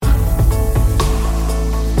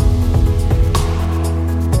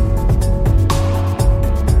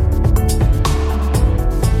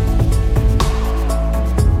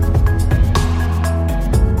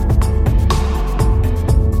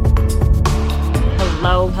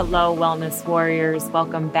Hello, Wellness Warriors.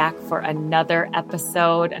 Welcome back for another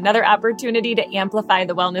episode, another opportunity to amplify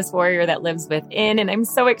the wellness warrior that lives within. And I'm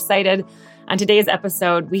so excited. On today's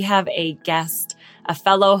episode, we have a guest, a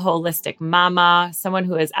fellow holistic mama, someone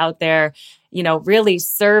who is out there, really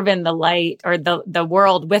serving the light or the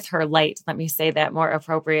world with her light. Let me say that more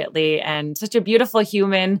appropriately. And such a beautiful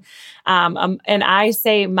human. And I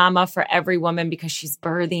say mama for every woman because she's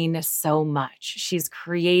birthing so much. She's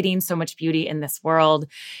creating so much beauty in this world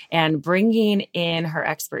and bringing in her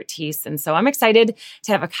expertise. And so I'm excited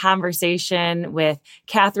to have a conversation with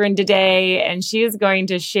Catherine today. And she is going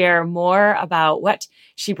to share more about what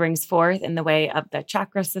she brings forth in the way of the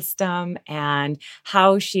chakra system and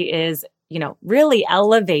how she is really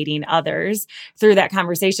elevating others through that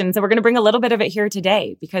conversation. So we're going to bring a little bit of it here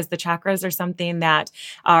today because the chakras are something that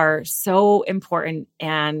are so important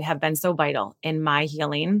and have been so vital in my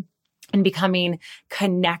healing and becoming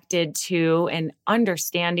connected to and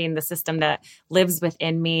understanding the system that lives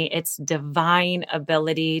within me, its divine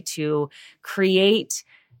ability to create,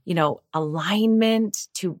 alignment,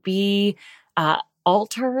 to be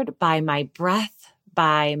altered by my breath,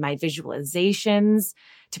 by my visualizations,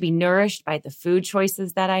 to be nourished by the food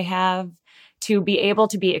choices that I have, to be able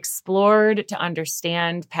to be explored, to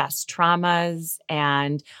understand past traumas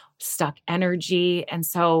and stuck energy. And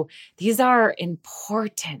so these are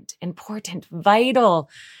important, vital,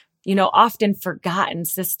 often forgotten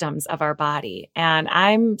systems of our body. And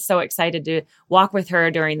I'm so excited to walk with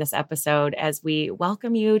her during this episode as we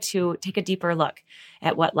welcome you to take a deeper look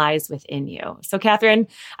at what lies within you. So Catherine,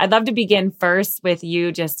 I'd love to begin first with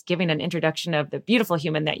you just giving an introduction of the beautiful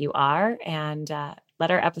human that you are and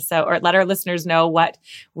let our listeners know what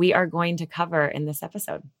we are going to cover in this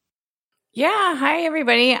episode. Yeah. Hi,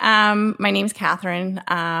 everybody. My name's Catherine.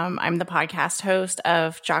 I'm the podcast host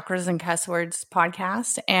of Chakras and Cuss Words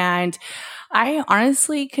podcast. And I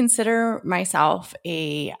honestly consider myself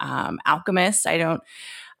a alchemist. I don't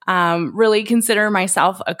really consider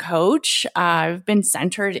myself a coach. I've been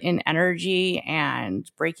centered in energy and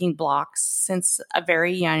breaking blocks since a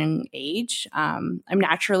very young age. I'm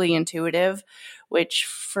naturally intuitive, which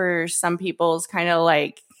for some people is kind of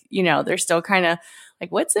like, they're still kind of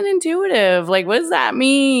like, what's an intuitive? Like, what does that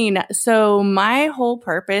mean? So my whole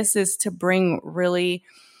purpose is to bring really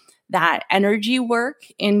that energy work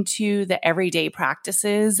into the everyday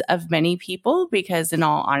practices of many people, because in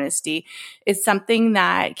all honesty, it's something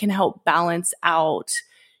that can help balance out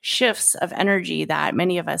shifts of energy that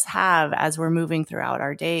many of us have as we're moving throughout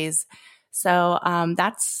our days. So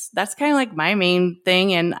that's kind of like my main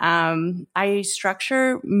thing. And I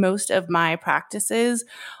structure most of my practices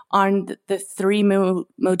on the three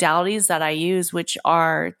modalities that I use, which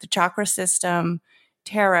are the chakra system,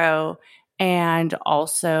 tarot, and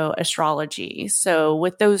also astrology. So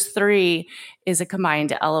with those three is a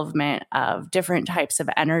combined element of different types of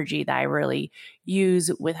energy that I really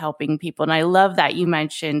use with helping people. And I love that you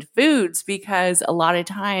mentioned foods, because a lot of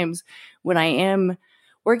times when I am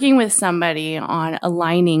working with somebody on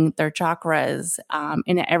aligning their chakras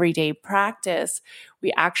in an everyday practice,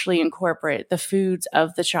 we actually incorporate the foods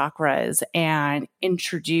of the chakras and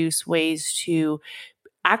introduce ways to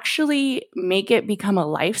actually make it become a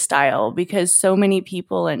lifestyle, because so many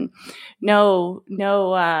people, and no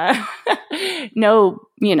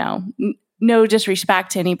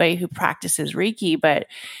disrespect to anybody who practices Reiki, but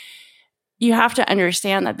you have to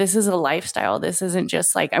understand that this is a lifestyle. This isn't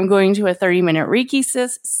just like, I'm going to a 30-minute Reiki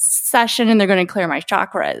session and they're going to clear my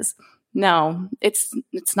chakras. No, it's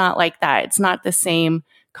not like that. It's not the same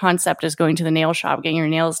concept as going to the nail shop, getting your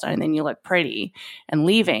nails done, and then you look pretty and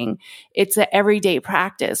leaving. It's an everyday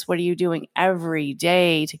practice. What are you doing every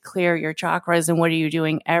day to clear your chakras? And what are you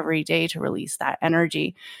doing every day to release that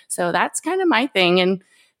energy? So that's kind of my thing. And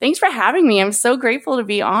thanks for having me. I'm so grateful to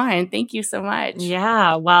be on. Thank you so much.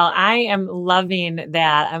 Yeah. Well, I am loving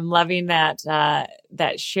that. I'm loving that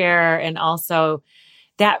share. And also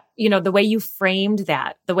that, the way you framed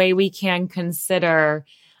that, the way we can consider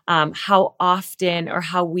how often or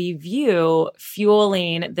how we view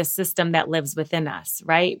fueling the system that lives within us,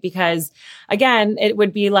 right? Because again, it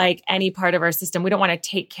would be like any part of our system. We don't want to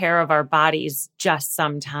take care of our bodies just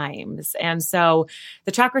sometimes. And so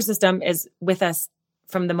the chakra system is with us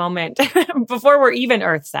from the moment before we're even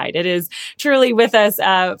earthside. It is truly with us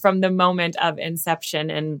from the moment of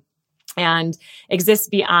inception and exists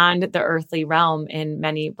beyond the earthly realm in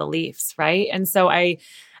many beliefs, right? And so I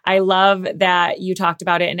I love that you talked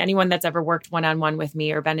about it. And anyone that's ever worked one-on-one with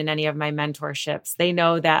me or been in any of my mentorships, they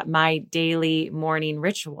know that my daily morning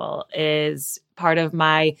ritual is part of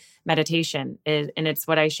my meditation. And it's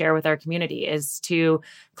what I share with our community, is to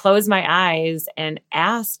close my eyes and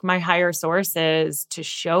ask my higher sources to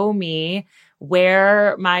show me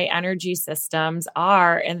where my energy systems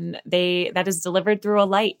are. And that is delivered through a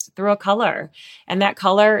light, through a color. And that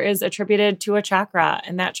color is attributed to a chakra.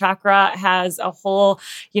 And that chakra has a whole,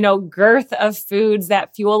 girth of foods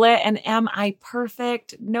that fuel it. And am I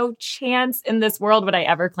perfect? No chance in this world would I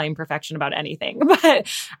ever claim perfection about anything. But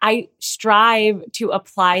I strive to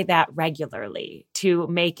apply that regularly to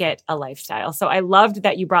make it a lifestyle. So I loved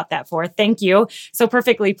that you brought that forth. Thank you. So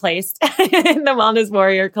perfectly placed in the Wellness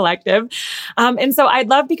Warrior Collective. And so I'd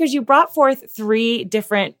love, because you brought forth 3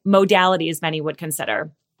 different modalities many would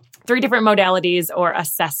consider. 3 different modalities or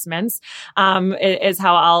assessments is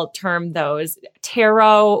how I'll term those.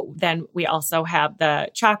 Tarot, then we also have the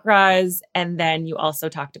chakras, and then you also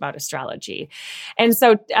talked about astrology. And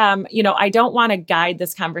so, I don't want to guide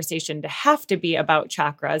this conversation to have to be about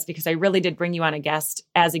chakras, because I really did bring you on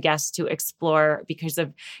as a guest to explore, because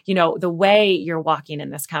of, the way you're walking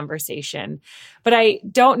in this conversation. But I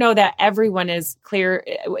don't know that everyone is clear.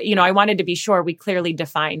 I wanted to be sure we clearly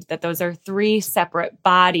defined that those are 3 separate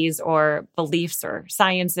bodies or beliefs or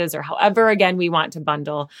sciences, or however, again, we want to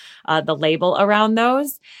bundle the label around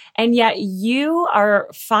those. And yet you are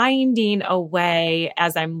finding a way,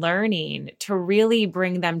 as I'm learning, to really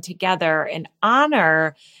bring them together and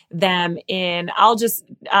honor them in, I'll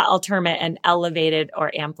term it an elevated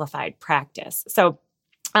or amplified practice. So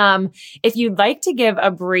if you'd like to give a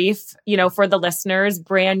brief, for the listeners,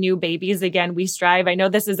 brand new babies, again, we strive. I know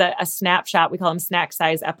this is a snapshot. We call them snack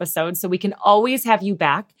size episodes. So we can always have you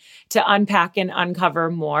back to unpack and uncover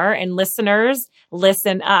more. And listeners,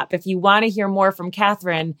 listen up. If you want to hear more from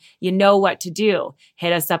Catherine, you know what to do.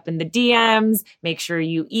 Hit us up in the DMs. Make sure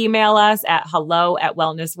you email us at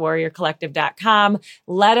hello@wellnesswarriorcollective.com.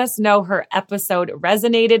 Let us know her episode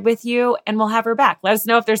resonated with you, and we'll have her back. Let us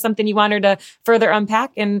know if there's something you want her to further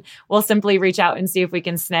unpack, and we'll simply reach out and see if we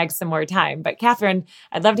can snag some more time. But Catherine,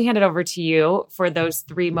 I'd love to hand it over to you for those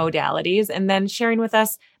 3 modalities, and then sharing with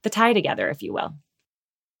us the tie together, if you will.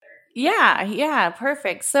 Yeah,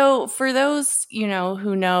 perfect. So for those,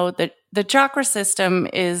 who know that the chakra system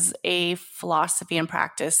is a philosophy and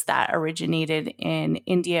practice that originated in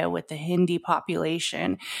India with the Hindi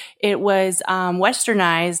population. It was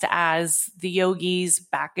westernized as the yogis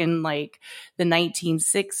back in like the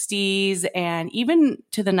 1960s, and even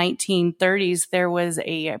to the 1930s, there was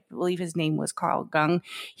I believe his name was Carl Jung.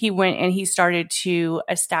 He went and he started to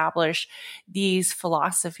establish these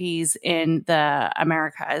philosophies in the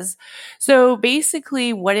Americas. So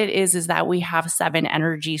basically what it is that we have 7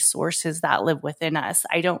 energy sources that live within us.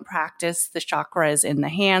 I don't practice the chakras in the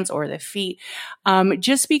hands or the feet,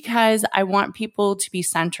 just because I want people to be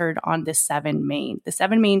centered on the 7 main. The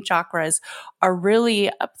 7 main chakras are really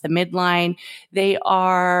up the midline. They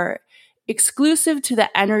are exclusive to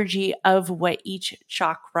the energy of what each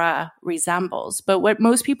chakra resembles. But what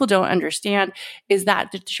most people don't understand is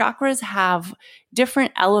that the chakras have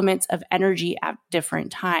different elements of energy at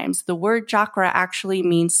different times. The word chakra actually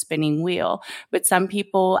means spinning wheel, but some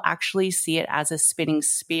people actually see it as a spinning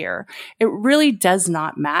spear. It really does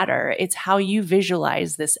not matter. It's how you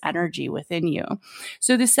visualize this energy within you.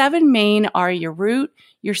 So the 7 main are your root,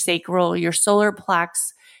 your sacral, your solar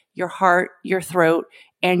plex, your heart, your throat,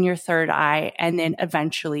 and your third eye, and then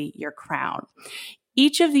eventually your crown.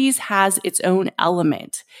 Each of these has its own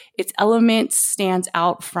element. Its element stands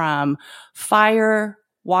out from fire,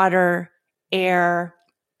 water, air,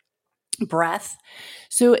 breath.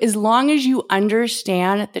 So as long as you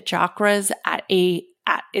understand the chakras at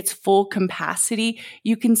its full capacity,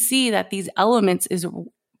 you can see that these elements is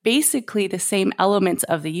basically the same elements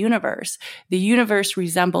of the universe. The universe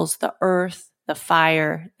resembles the earth, the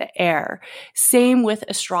fire, the air. Same with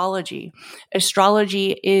astrology.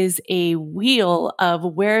 Astrology is a wheel of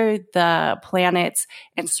where the planets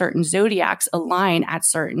and certain zodiacs align at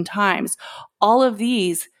certain times. All of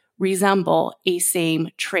these resemble a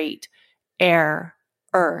same trait: air,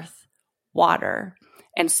 earth, water,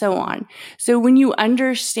 and so on. So when you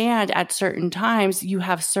understand at certain times, you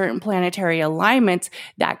have certain planetary alignments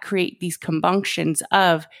that create these conjunctions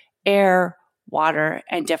of air, water,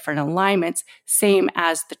 and different alignments, same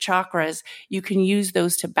as the chakras. You can use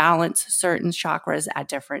those to balance certain chakras at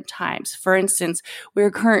different times. For instance,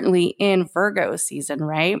 we're currently in Virgo season,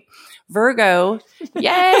 right? Virgo,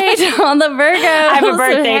 yay, on the Virgo. I have a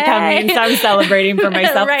birthday coming, so I'm celebrating for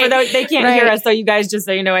myself. Right. For those, they can't hear us, so you guys, just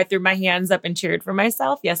so you know, I threw my hands up and cheered for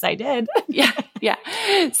myself. Yes, I did. Yeah. Yeah.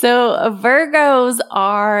 So Virgos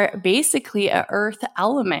are basically a earth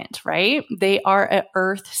element, right? They are an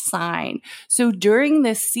earth sign. So during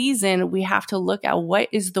this season, we have to look at what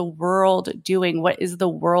is the world doing? What is the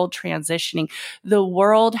world transitioning? The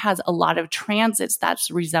world has a lot of transits that's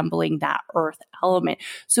resembling that earth element.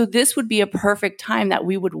 So this would be a perfect time that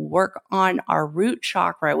we would work on our root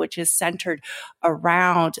chakra, which is centered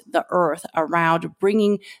around the earth, around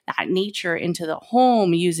bringing that nature into the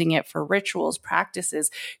home, using it for rituals, practices,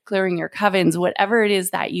 clearing your covens, whatever it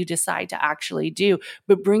is that you decide to actually do,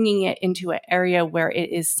 but bringing it into an area where it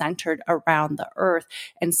is centered around the earth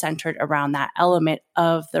and centered around that element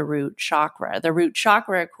of the root chakra. The root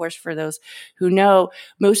chakra, of course, for those who know,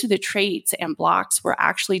 most of the traits and blocks were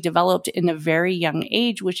actually developed in a very young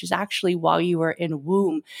age, which is actually while you were in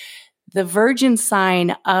womb. The virgin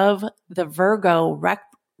sign of the Virgo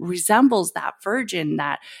resembles that virgin,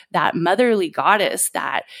 that motherly goddess,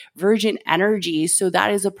 that virgin energy. So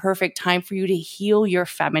that is a perfect time for you to heal your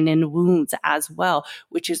feminine wounds as well,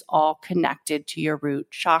 which is all connected to your root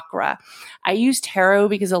chakra. I use tarot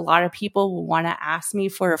because a lot of people will want to ask me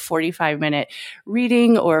for a 45-minute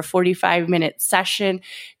reading or a 45-minute session.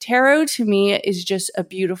 Tarot to me is just a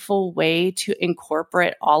beautiful way to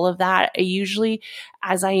incorporate all of that. I usually,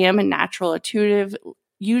 as I am a natural intuitive,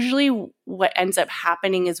 usually what ends up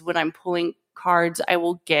happening is when I'm pulling cards, I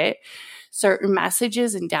will get certain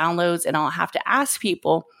messages and downloads, and I'll have to ask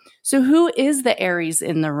people, so who is the Aries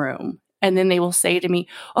in the room? And then they will say to me,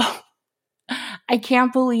 oh, I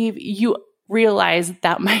can't believe you realize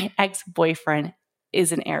that my ex-boyfriend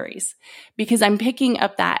is an Aries, because I'm picking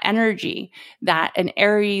up that energy that an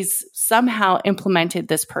Aries somehow implemented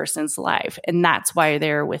this person's life. And that's why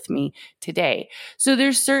they're with me today. So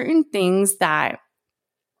there's certain things that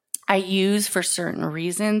I use for certain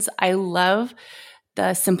reasons. I love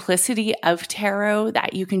the simplicity of tarot,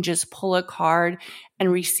 that you can just pull a card and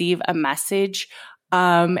receive a message.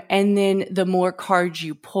 And then the more cards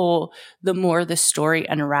you pull, the more the story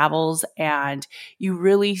unravels, and you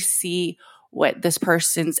really see what this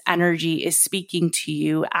person's energy is speaking to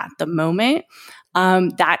you at the moment.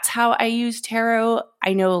 That's how I use tarot.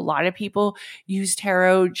 I know a lot of people use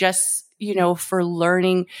tarot just for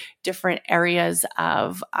learning different areas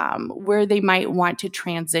of where they might want to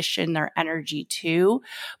transition their energy to.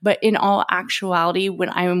 But in all actuality, when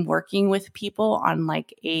I'm working with people on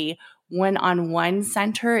like a one-on-one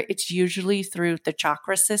center, it's usually through the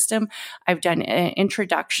chakra system. I've done an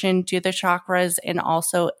introduction to the chakras and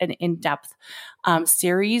also an in-depth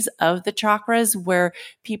series of the chakras where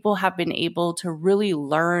people have been able to really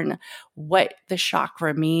learn what the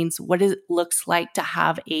chakra means, what it looks like to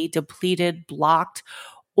have a depleted, blocked,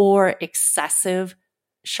 or excessive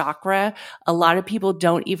chakra. A lot of people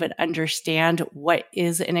don't even understand what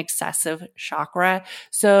is an excessive chakra.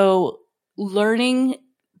 So learning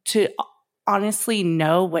to honestly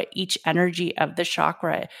know what each energy of the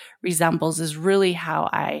chakra resembles is really how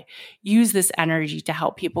I use this energy to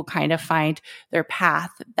help people kind of find their path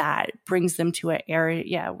that brings them to an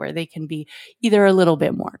area where they can be either a little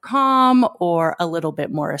bit more calm or a little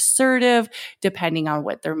bit more assertive, depending on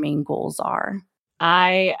what their main goals are.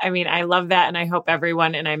 I mean, I love that. And I hope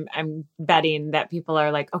everyone, and I'm betting that people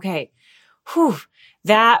are like, okay, whew,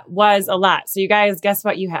 that was a lot. So you guys, guess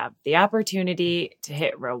what? You have the opportunity to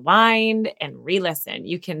hit rewind and re-listen.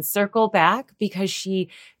 You can circle back because she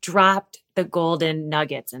dropped the golden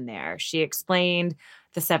nuggets in there. She explained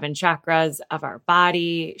the 7 chakras of our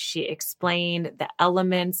body. She explained the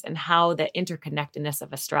elements and how the interconnectedness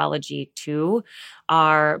of astrology to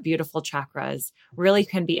our beautiful chakras really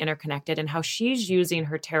can be interconnected, and how she's using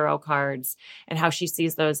her tarot cards and how she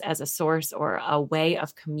sees those as a source or a way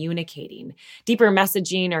of communicating deeper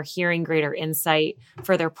messaging or hearing greater insight,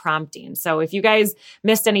 further prompting. So if you guys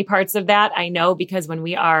missed any parts of that, I know, because when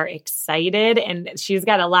we are excited, and she's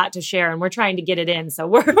got a lot to share and we're trying to get it in. So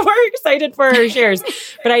we're excited for her shares.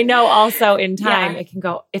 But I know also in time, it can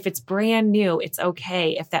go, if it's brand new, it's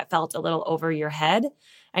okay if that felt a little over your head.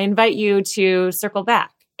 I invite you to circle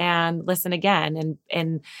back and listen again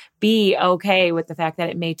and be okay with the fact that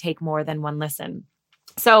it may take more than one listen.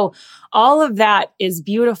 So all of that is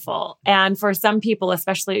beautiful. And for some people,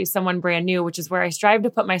 especially someone brand new, which is where I strive to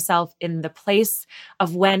put myself in the place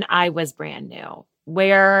of when I was brand new,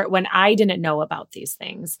 when I didn't know about these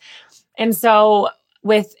things. And so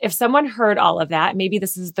if someone heard all of that, maybe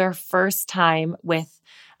this is their first time with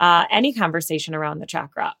any conversation around the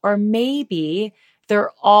chakra, or maybe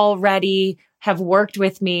they're already have worked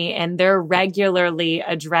with me and they're regularly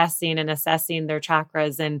addressing and assessing their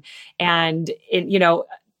chakras and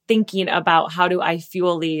thinking about how do I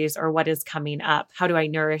fuel these or what is coming up? How do I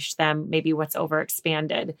nourish them? Maybe what's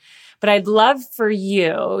overexpanded. But I'd love for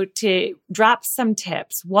you to drop some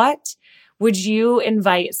tips. What would you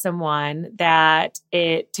invite someone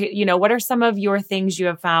what are some of your things you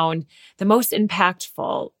have found the most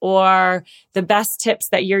impactful or the best tips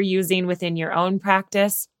that you're using within your own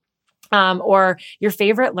practice? Or your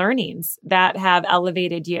favorite learnings that have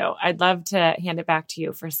elevated you? I'd love to hand it back to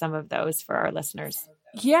you for some of those for our listeners.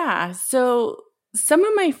 Yeah. So some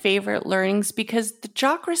of my favorite learnings, because the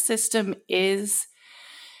chakra system is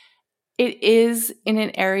in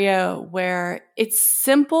an area where it's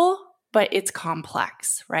simple, but it's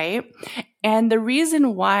complex, right? And the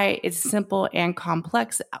reason why it's simple and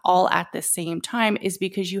complex all at the same time is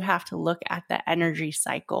because you have to look at the energy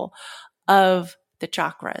cycle of the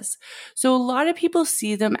chakras. So a lot of people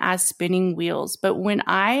see them as spinning wheels, but when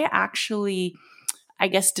I actually,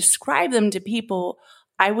 describe them to people,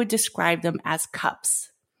 I would describe them as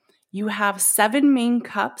cups. You have 7 main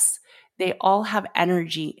cups. They all have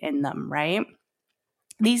energy in them, right?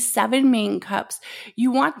 These 7 main cups,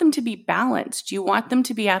 you want them to be balanced. You want them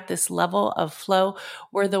to be at this level of flow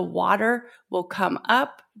where the water will come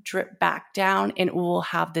up, drip back down, and it will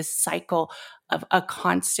have this cycle of a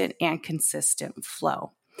constant and consistent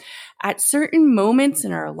flow. At certain moments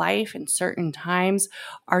in our life and certain times,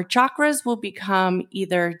 our chakras will become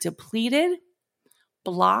either depleted,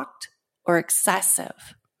 blocked, or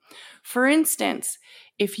excessive. For instance,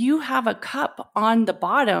 if you have a cup on the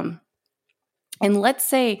bottom, and let's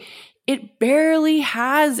say it barely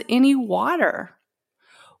has any water,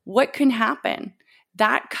 what can happen?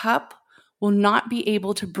 That cup will not be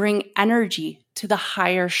able to bring energy to the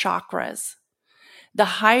higher chakras. The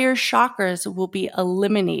higher chakras will be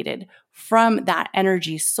eliminated from that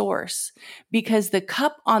energy source because the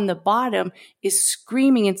cup on the bottom is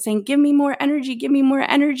screaming and saying, give me more energy, give me more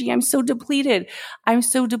energy. I'm so depleted. I'm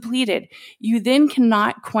so depleted. You then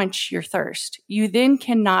cannot quench your thirst. You then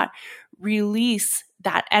cannot release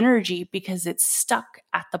that energy because it's stuck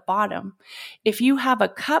at the bottom. If you have a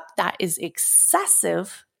cup that is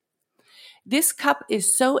excessive, this cup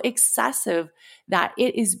is so excessive that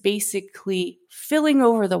it is basically filling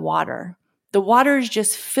over the water. The water is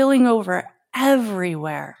just filling over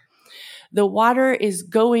everywhere. The water is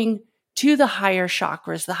going to the higher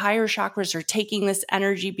chakras. The higher chakras are taking this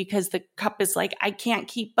energy because the cup is like, I can't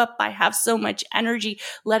keep up. I have so much energy.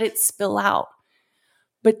 Let it spill out.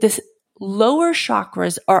 But this lower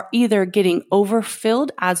chakras are either getting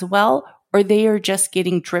overfilled as well, or they are just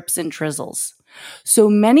getting drips and drizzles. So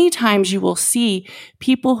many times you will see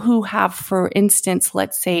people who have, for instance,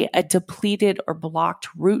 let's say a depleted or blocked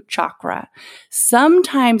root chakra,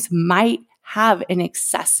 sometimes might have an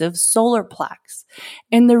excessive solar plex.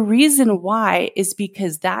 And the reason why is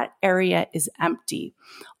because that area is empty.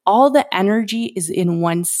 All the energy is in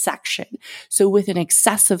one section. So with an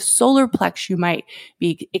excessive solar plex, you might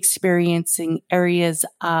be experiencing areas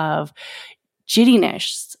of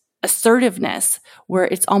jittiness, assertiveness, where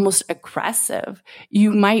it's almost aggressive.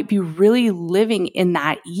 You might be really living in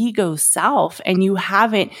that ego self and you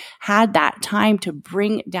haven't had that time to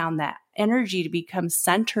bring down that energy to become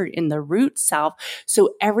centered in the root self.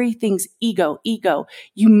 So everything's ego.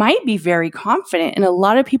 You might be very confident, and a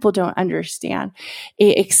lot of people don't understand.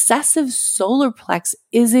 An excessive solar plex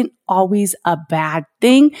isn't always a bad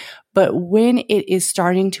thing, but when it is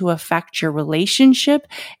starting to affect your relationship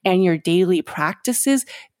and your daily practices,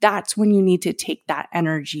 that's when you need to take that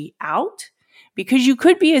energy out. Because you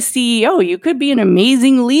could be a CEO, you could be an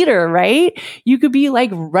amazing leader, right? You could be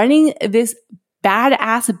like running this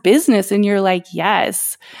badass business and you're like,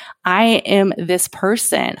 yes, I am this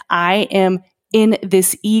person. I am in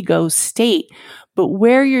this ego state. But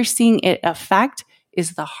where you're seeing it affect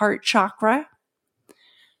is the heart chakra,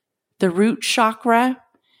 the root chakra,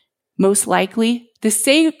 most likely. The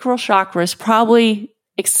sacral chakra is probably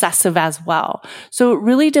excessive as well. So it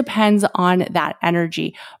really depends on that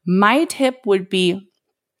energy. My tip would be,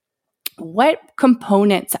 what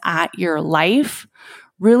components at your life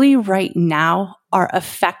really right now are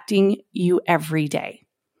affecting you every day?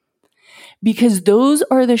 Because those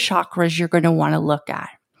are the chakras you're going to want to look at.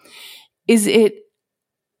 Is it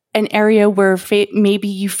an area where maybe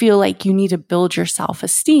you feel like you need to build your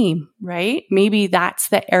self-esteem, right? Maybe that's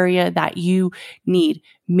the area that you need.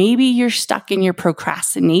 Maybe you're stuck in your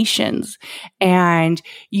procrastinations and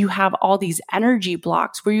you have all these energy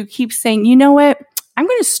blocks where you keep saying, you know what? I'm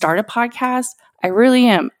going to start a podcast. I really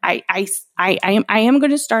am. I am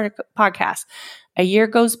going to start a podcast. A year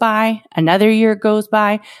goes by, another year goes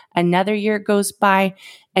by, another year goes by,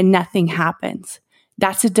 and nothing happens.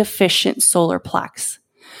 That's a deficient solar plex.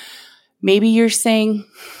 Maybe you're saying,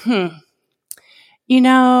 you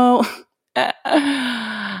know,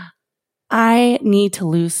 I need to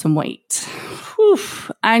lose some weight.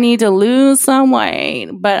 I need to lose some weight,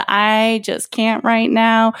 but I just can't right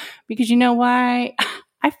now because you know why?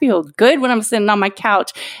 I feel good when I'm sitting on my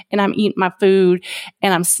couch and I'm eating my food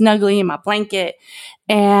and I'm snuggling in my blanket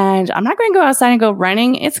and I'm not going to go outside and go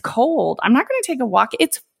running. It's cold. I'm not going to take a walk.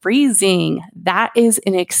 It's freezing. That is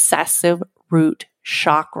an excessive root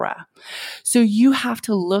chakra. So you have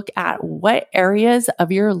to look at what areas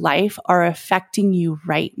of your life are affecting you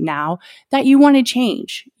right now that you want to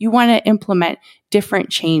change. You want to implement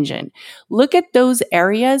different change in. Look at those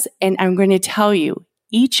areas, and I'm going to tell you,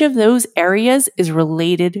 each of those areas is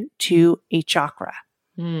related to a chakra.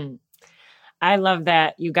 I love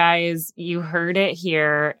that. You guys, you heard it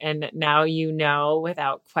here, and now you know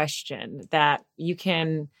without question that you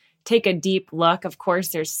can take a deep look. Of course,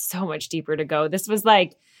 there's so much deeper to go. This was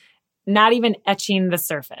like not even etching the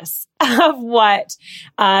surface of what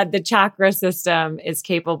the chakra system is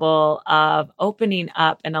capable of opening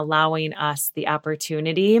up and allowing us the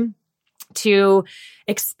opportunity to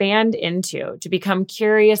expand into, to become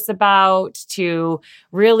curious about, to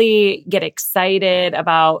really get excited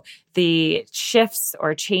about the shifts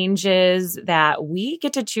or changes that we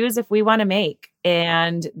get to choose if we want to make,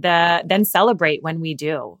 and then celebrate when we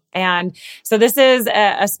do. And so this is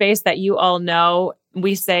a space that you all know.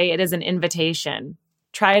 We say it is an invitation.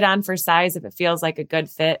 Try it on for size. If it feels like a good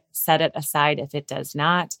fit, set it aside if it does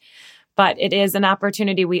not. But it is an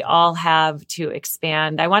opportunity we all have to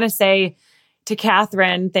expand. I want to say to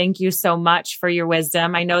Catherine, thank you so much for your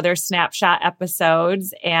wisdom. I know there's snapshot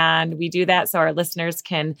episodes, and we do that so our listeners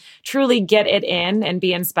can truly get it in and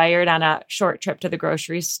be inspired on a short trip to the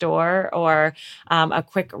grocery store or a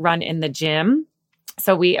quick run in the gym.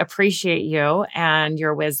 So we appreciate you and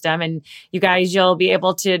your wisdom. And you guys, you'll be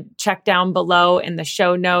able to check down below in the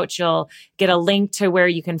show notes. You'll get a link to where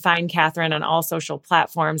you can find Catherine on all social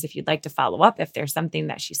platforms if you'd like to follow up, if there's something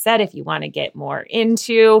that she said, if you want to get more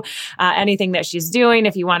into anything that she's doing,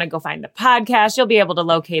 if you want to go find the podcast, you'll be able to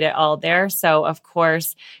locate it all there. So of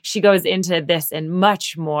course, she goes into this and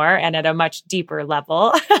much more and at a much deeper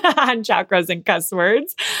level on chakras and cuss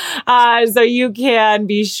words. So you can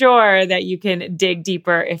be sure that you can dig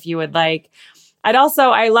deeper if you would like.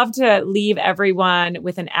 I love to leave everyone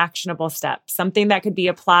with an actionable step, something that could be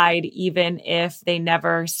applied even if they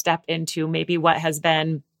never step into maybe what has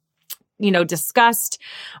been, discussed,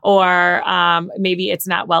 or maybe it's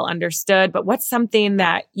not well understood, but what's something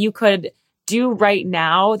that you could do right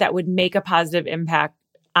now that would make a positive impact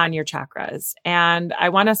on your chakras. And I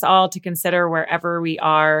want us all to consider wherever we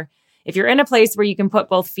are. If you're in a place where you can put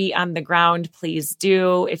both feet on the ground, please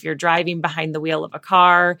do. If you're driving behind the wheel of a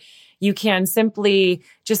car, you can simply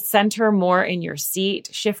just center more in your seat,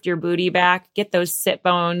 shift your booty back, get those sit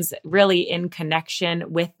bones really in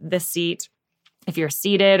connection with the seat. If you're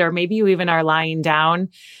seated, or maybe you even are lying down,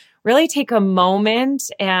 really take a moment.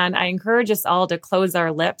 And I encourage us all to close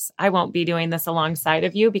our lips. I won't be doing this alongside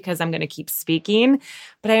of you because I'm going to keep speaking,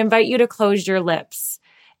 but I invite you to close your lips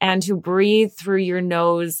and to breathe through your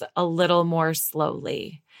nose a little more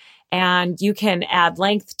slowly. And you can add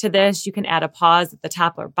length to this. You can add a pause at the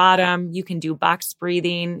top or bottom. You can do box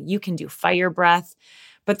breathing. You can do fire breath.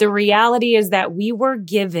 But the reality is that we were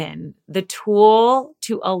given the tool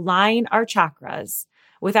to align our chakras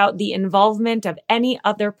without the involvement of any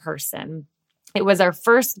other person. It was our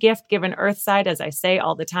first gift given Earthside, as I say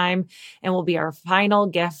all the time, and will be our final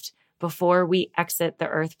gift before we exit the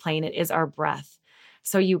Earth plane. It is our breath.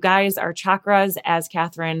 So you guys, our chakras, as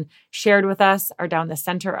Catherine shared with us, are down the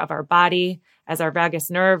center of our body, as our vagus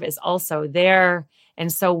nerve is also there.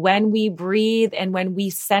 And so when we breathe and when we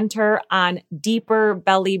center on deeper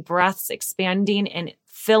belly breaths, expanding and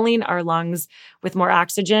filling our lungs with more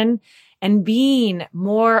oxygen and being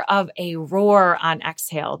more of a roar on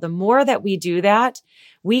exhale, the more that we do that,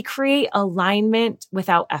 we create alignment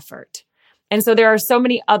without effort. And so there are so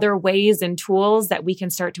many other ways and tools that we can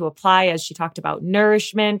start to apply, as she talked about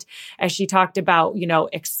nourishment, as she talked about,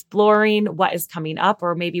 exploring what is coming up,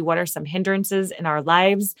 or maybe what are some hindrances in our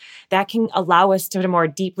lives that can allow us to more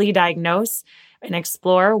deeply diagnose and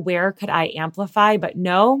explore where could I amplify, but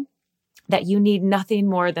know that you need nothing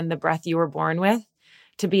more than the breath you were born with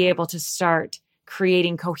to be able to start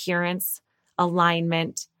creating coherence,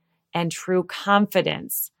 alignment, and true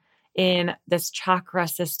confidence in this chakra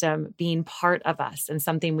system being part of us and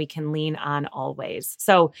something we can lean on always.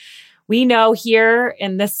 So we know here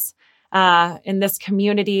in this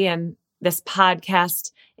community and this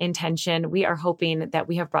podcast intention, we are hoping that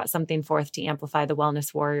we have brought something forth to amplify the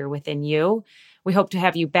wellness warrior within you. We hope to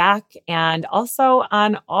have you back. And also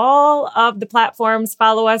on all of the platforms,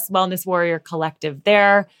 follow us, Wellness Warrior Collective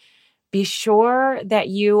there. Be sure that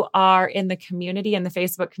you are in the community, in the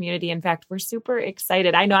Facebook community. In fact, we're super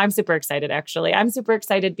excited. I know I'm super excited, actually. I'm super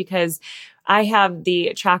excited because I have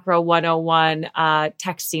the Chakra 101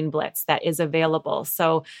 texting blitz that is available.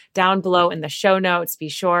 So down below in the show notes, be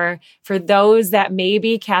sure for those that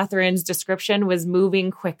maybe Catherine's description was moving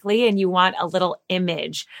quickly and you want a little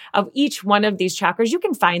image of each one of these chakras, you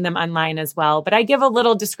can find them online as well. But I give a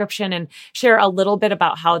little description and share a little bit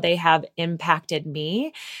about how they have impacted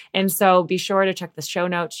me. And so be sure to check the show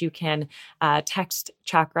notes. You can text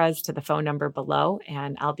chakras to the phone number below,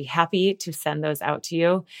 and I'll be happy to send those out to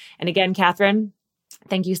you. And again, Catherine,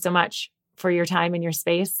 thank you so much for your time and your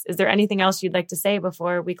space. Is there anything else you'd like to say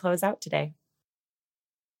before we close out today?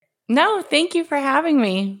 No, thank you for having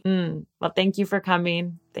me. Well, thank you for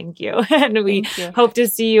coming. Thank you. And we hope to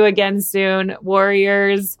see you again soon.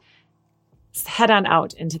 Warriors, head on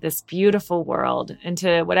out into this beautiful world,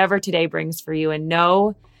 into whatever today brings for you, and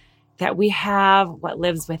know that we have what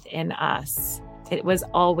lives within us. It was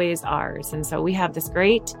always ours. And so we have this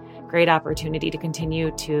great opportunity to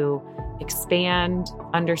continue to expand,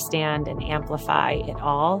 understand, and amplify it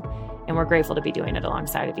all. And we're grateful to be doing it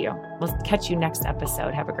alongside of you. We'll catch you next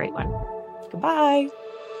episode. Have a great one. Goodbye.